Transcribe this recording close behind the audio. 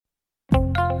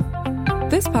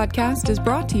This podcast is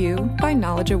brought to you by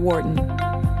Knowledge at Wharton.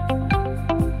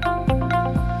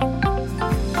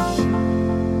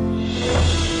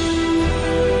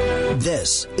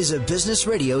 This is a Business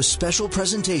Radio special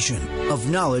presentation of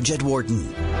Knowledge at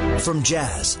Wharton. From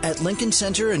Jazz at Lincoln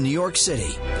Center in New York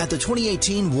City at the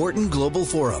 2018 Wharton Global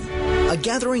Forum, a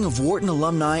gathering of Wharton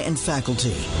alumni and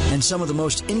faculty and some of the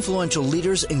most influential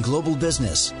leaders in global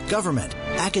business, government,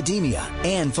 academia,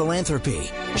 and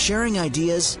philanthropy, sharing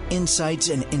ideas, insights,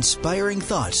 and inspiring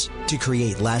thoughts to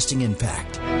create lasting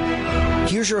impact.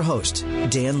 Here's your host,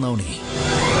 Dan Loney.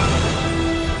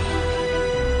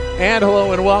 And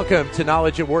hello and welcome to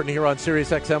Knowledge at Wharton here on Sirius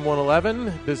XM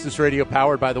 111, business radio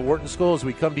powered by the Wharton School, as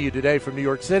we come to you today from New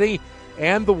York City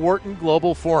and the Wharton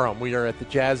Global Forum. We are at the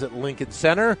Jazz at Lincoln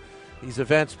Center. These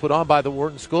events put on by the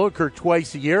Wharton School occur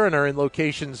twice a year and are in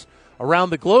locations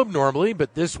around the globe normally,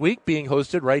 but this week being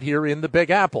hosted right here in the Big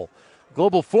Apple.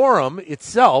 Global Forum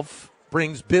itself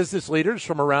brings business leaders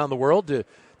from around the world to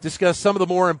discuss some of the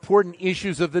more important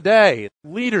issues of the day,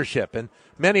 leadership and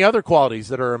many other qualities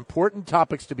that are important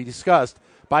topics to be discussed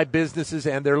by businesses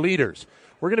and their leaders.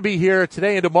 We're going to be here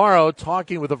today and tomorrow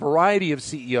talking with a variety of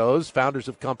CEOs, founders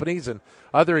of companies, and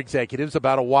other executives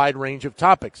about a wide range of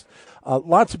topics.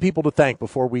 Lots of people to thank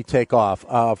before we take off.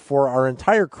 For our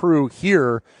entire crew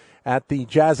here at the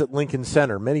Jazz at Lincoln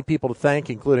Center, many people to thank,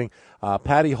 including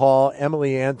Patty Hall,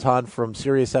 Emily Anton from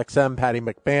SiriusXM, Patty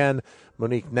McMahon,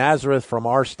 Monique Nazareth from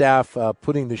our staff,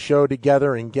 putting the show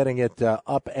together and getting it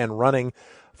up and running.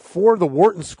 For the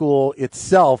Wharton School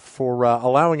itself, for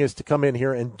allowing us to come in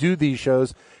here and do these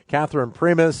shows, Catherine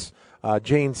Primus,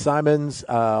 Jane Simons,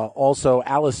 also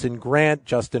Allison Grant,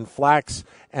 Justin Flax,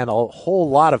 and a whole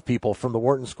lot of people from the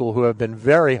Wharton School who have been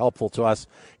very helpful to us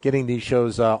getting these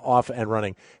shows off and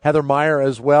running. Heather Meyer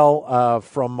as well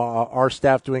from our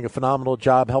staff, doing a phenomenal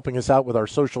job helping us out with our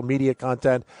social media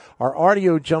content. Our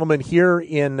audio gentleman here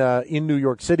in New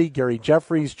York City, Gary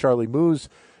Jeffries, Charlie Moose,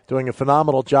 doing a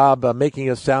phenomenal job making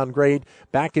us sound great.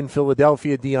 Back in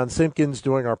Philadelphia, Dion Simpkins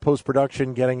doing our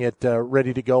post-production, getting it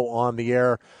ready to go on the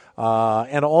air.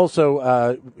 And also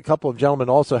a couple of gentlemen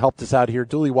also helped us out here,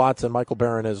 Dooley Watts and Michael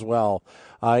Barron as well.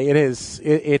 It is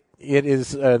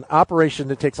an operation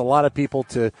that takes a lot of people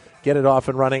to get it off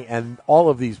and running, and all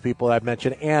of these people I've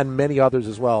mentioned and many others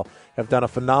as well have done a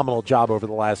phenomenal job over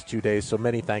the last 2 days. So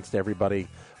many thanks to everybody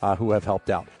who have helped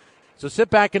out. So sit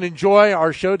back and enjoy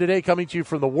our show today, coming to you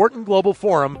from the Wharton Global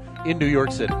Forum in New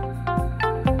York City.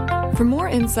 For more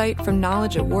insight from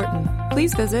Knowledge at Wharton,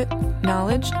 please visit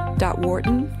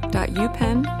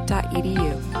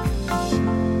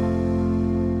knowledge.wharton.upenn.edu.